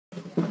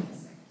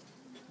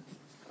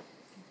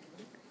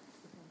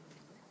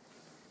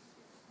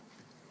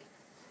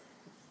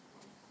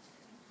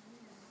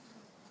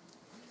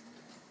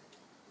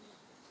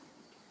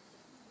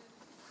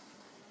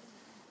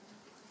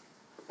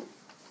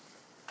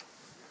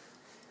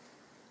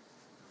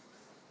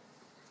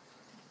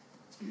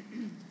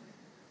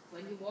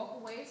When you walk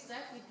away a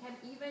step, you can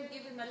even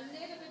give him a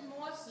little bit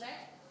more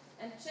slack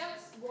and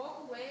just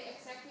walk away,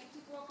 exactly,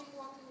 keep walking,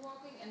 walking,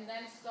 walking, and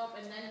then stop,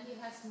 and then he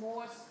has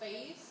more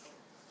space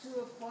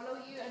to follow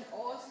you and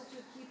also to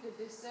keep the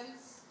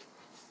distance.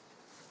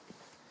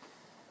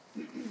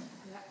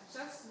 Yeah,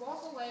 just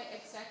walk away,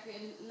 exactly,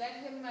 and let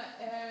him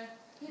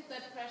hit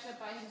that pressure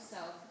by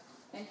himself.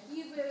 And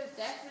he will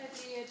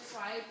definitely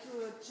try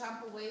to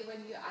jump away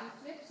when you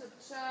unclip, so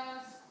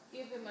just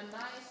give him a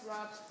nice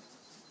rub.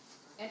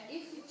 And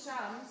if he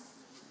jumps,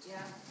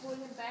 yeah, pull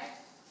him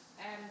back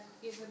and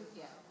give him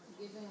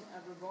a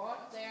reward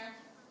there.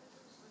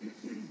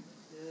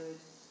 Good.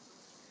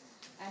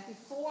 And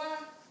before,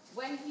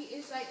 when he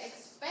is like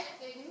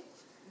expecting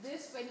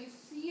this, when you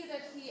feel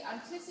that he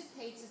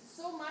anticipates it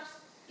so much,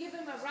 give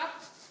him a rub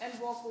and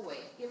walk away.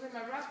 Give him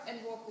a rub and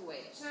walk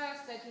away.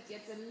 Just that he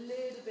gets a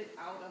little bit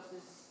out of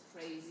this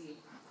crazy.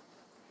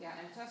 Yeah,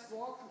 and just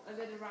walk a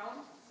little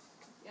round.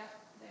 Yeah,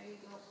 there you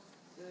go.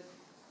 Good.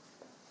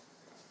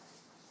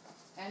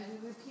 And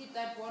we repeat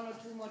that 1 or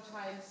 2 more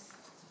times.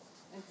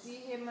 And see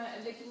him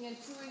licking and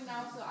chewing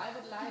now, so I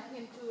would like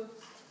him to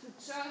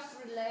just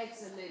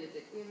relax a little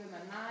bit. Give him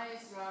a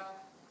nice rub.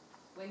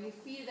 When you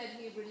feel that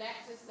he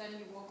relaxes, then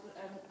you walk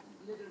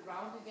a little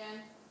round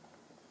again.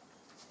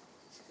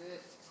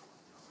 Good.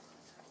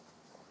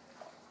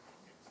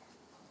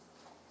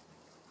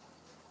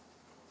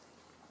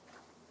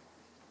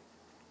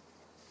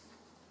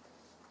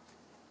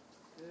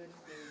 Good,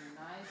 very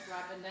nice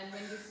rub. And then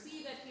when you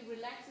see that he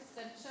relaxes,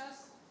 then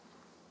just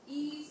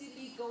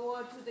easily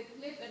go to the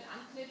clip and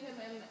unclip him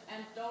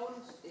and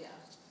don't,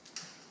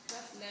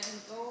 just let him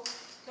go.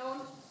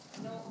 Don't,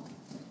 no.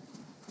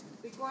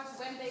 Because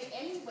when they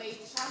anyway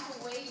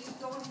jump away, you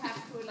don't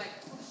have to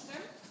like push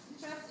them.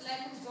 Just let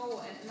him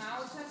go. And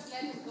now just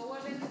let him go a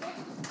little bit.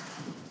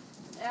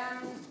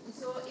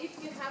 So if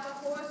you have a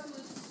horse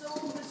who is so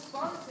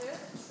responsive,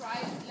 try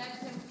to let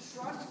him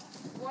trot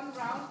 1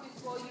 round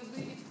before you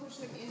really push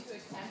him into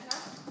a canter.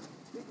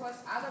 Because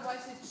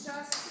otherwise it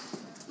just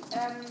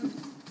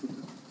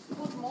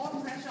put more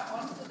pressure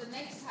on, so the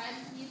next time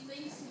he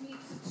thinks he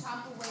needs to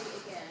jump away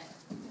again.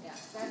 Yeah,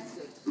 that's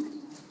good.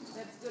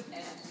 That's good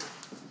energy.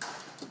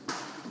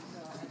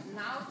 So, and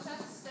now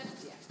just step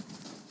here.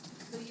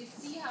 So you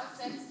see how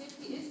sensitive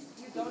he is?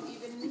 You don't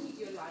even need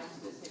your lines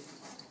with him.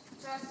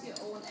 Just your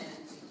own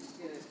energy.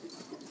 Good.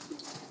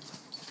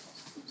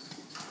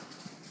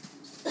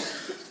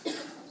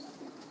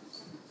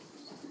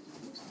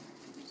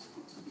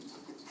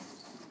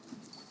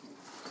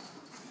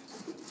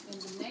 In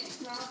the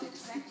next round,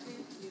 exactly,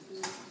 you do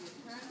your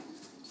turn.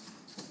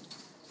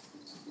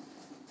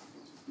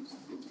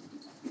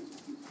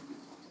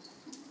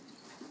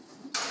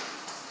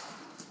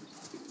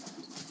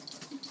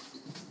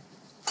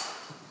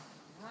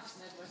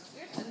 That was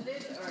good. A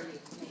little early,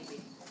 maybe.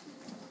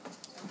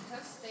 And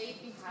just stay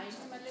behind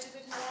him a little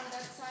bit more on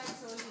that side,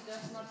 so he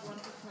does not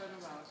want to turn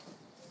around.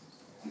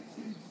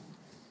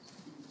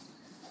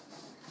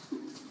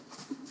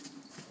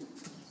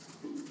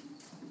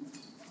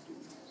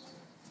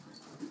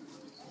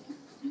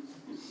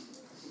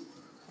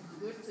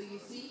 Good, so you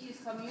see he's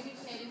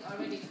communicating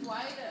already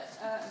quite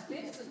a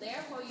bit, so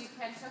therefore you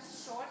can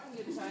just shorten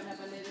your turn up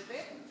a little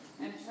bit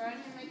and turn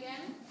him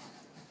again.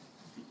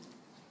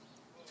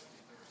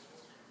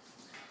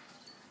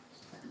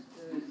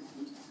 Good.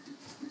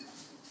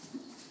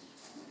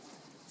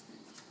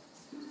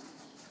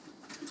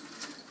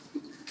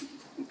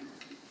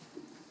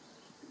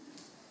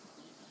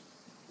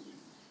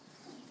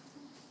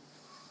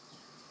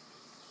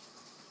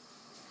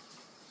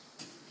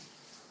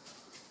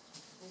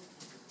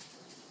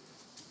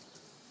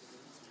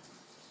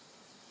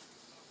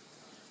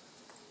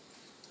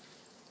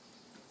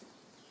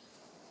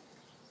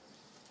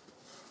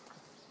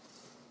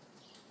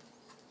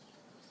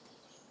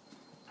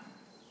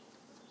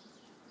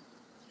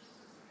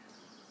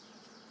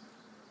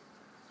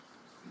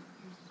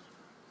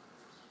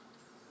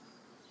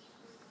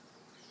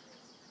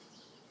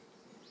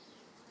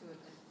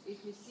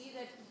 If you see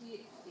that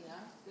he,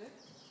 good.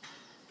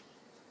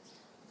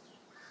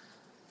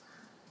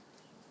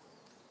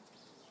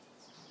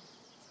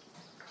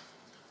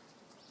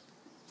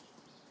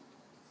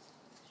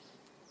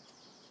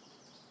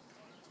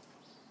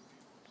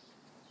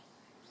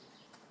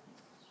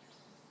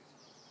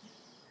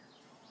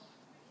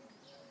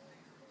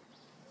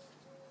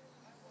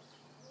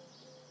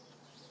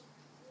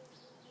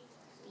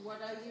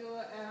 What are you,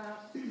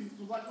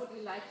 what would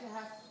you like to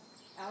have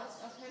else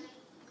of him?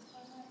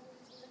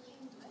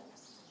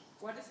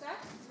 What is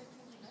that?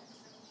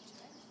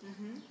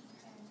 Mm-hmm.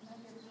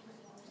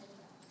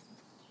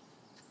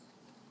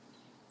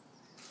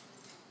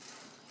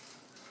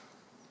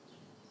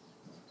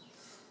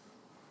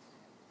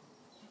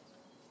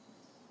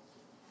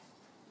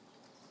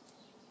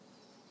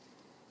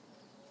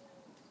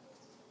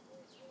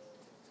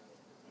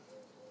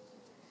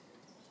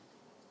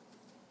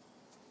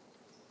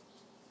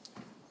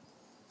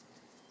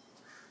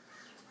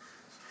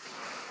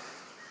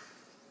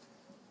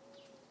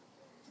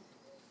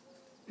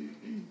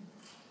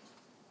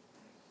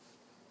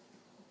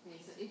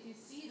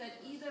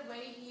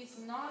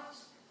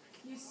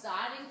 he's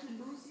starting to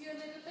lose you a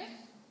little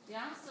bit.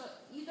 Yeah, so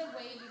either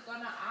way we're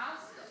gonna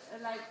ask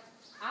like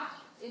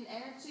up in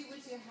energy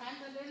with your hand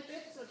a little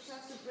bit, so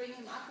just to bring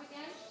him up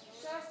again,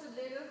 just a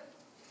little,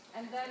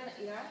 and then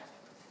yeah,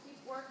 keep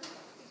working,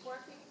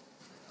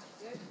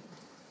 good,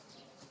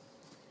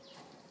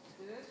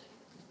 good,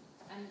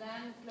 and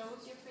then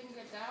close your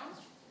finger down,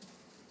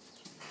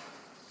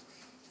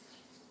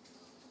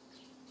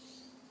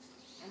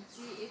 and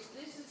see if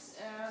this is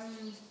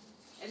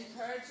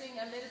encouraging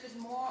a little bit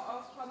more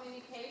of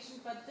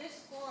communication, but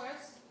this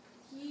course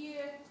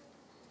here,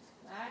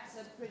 that's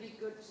a pretty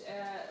good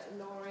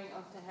lowering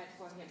of the head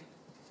for him.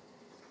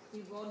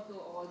 He won't go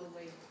all the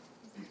way.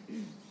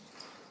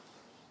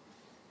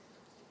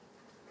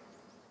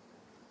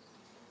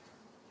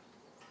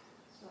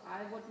 So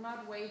I would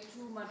not wait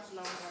too much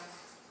longer.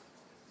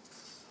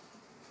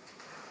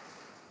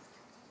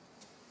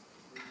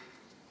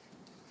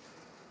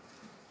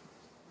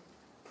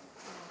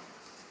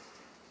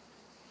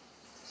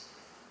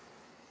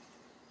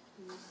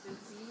 Do you still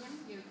see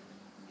him?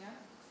 Yeah?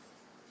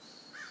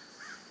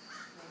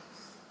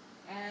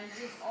 And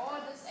with all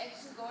this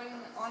action going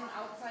on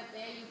outside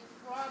there, you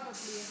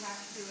probably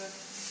have to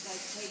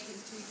like take him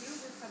to you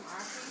with some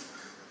arcing.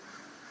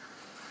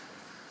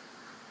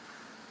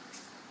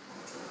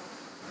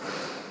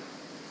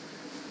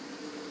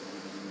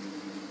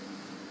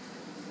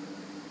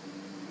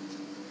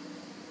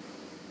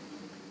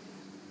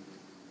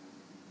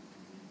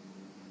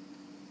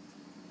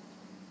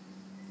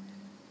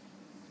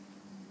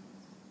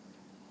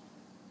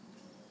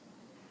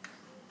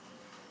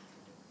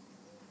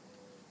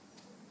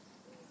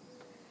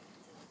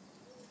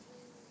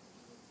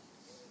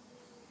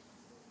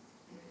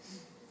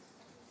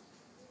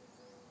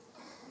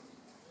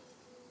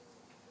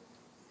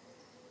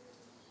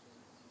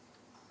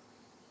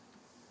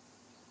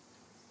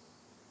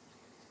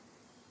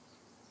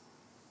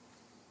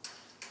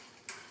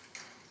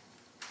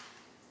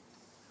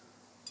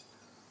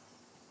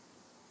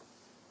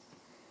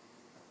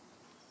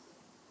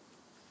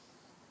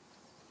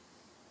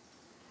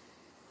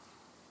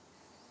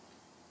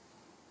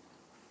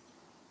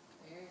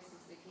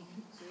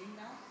 Doing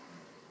now.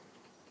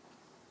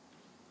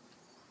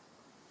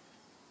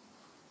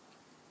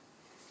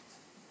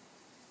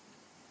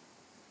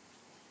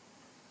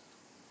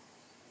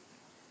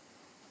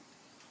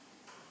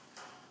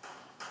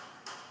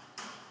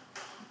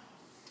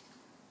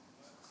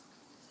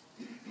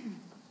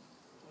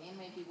 Okay,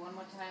 maybe one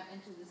more time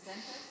into the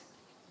center.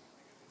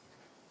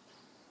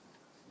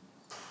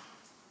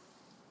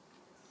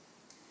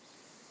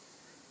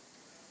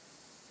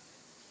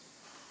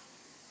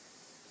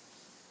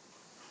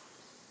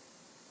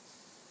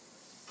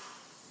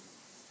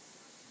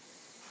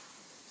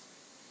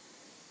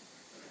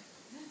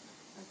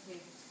 Okay.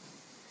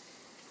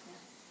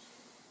 Yeah.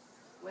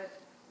 Well,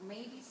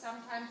 maybe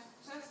sometimes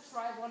just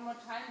try one more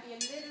time, be a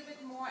little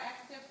bit more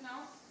active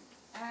now.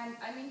 And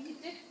I mean, he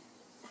did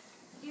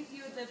give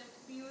you the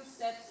few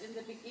steps in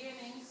the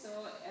beginning,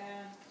 so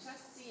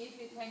just see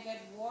if you can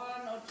get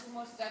one or two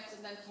more steps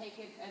and then take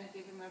it and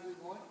give him a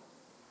reward.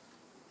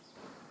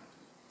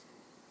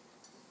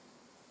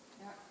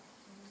 Yeah.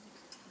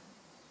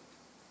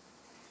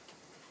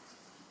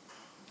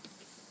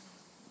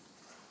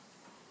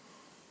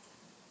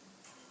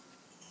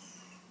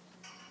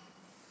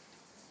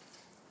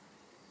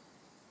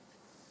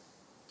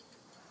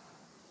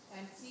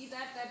 And see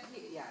that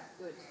he, yeah,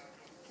 good.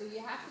 So you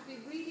have to be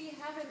really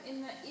have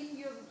him in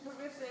your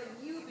peripheral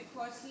view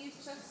because he's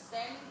just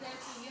standing there.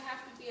 So you have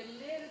to be a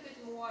little bit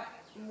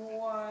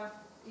more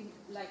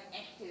like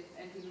active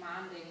and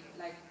demanding,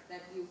 like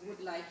that you would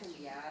like him.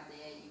 Yeah,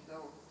 there you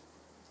go.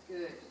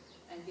 Good.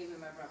 And give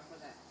him a rub for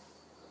that.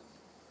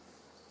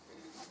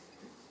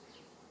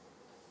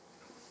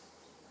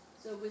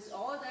 So with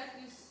all that,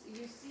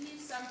 you see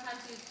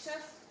sometimes you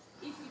just,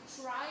 if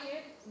you try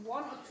it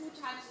one or two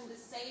times in the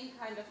same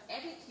kind of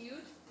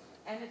attitude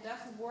and it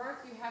doesn't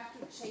work, you have to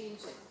change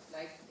it,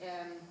 like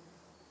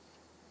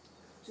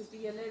to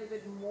be a little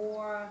bit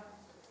more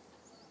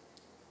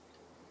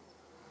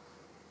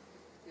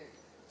good.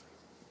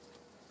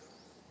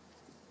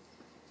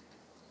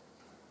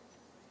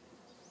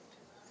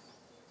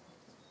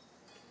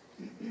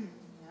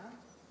 Yeah.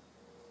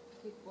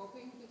 Keep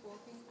walking,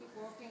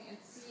 and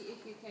see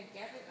if you can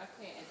get it.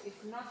 Okay, and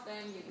if not,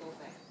 then you go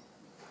back.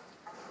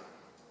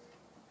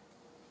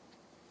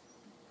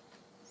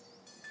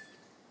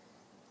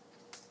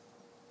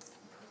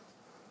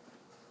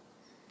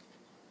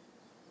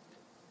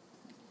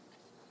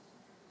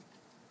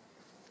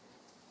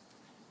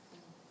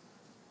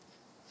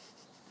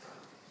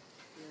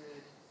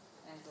 Good.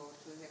 And go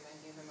to him and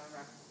give him a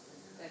rub.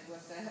 That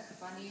was a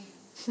funny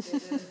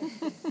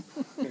little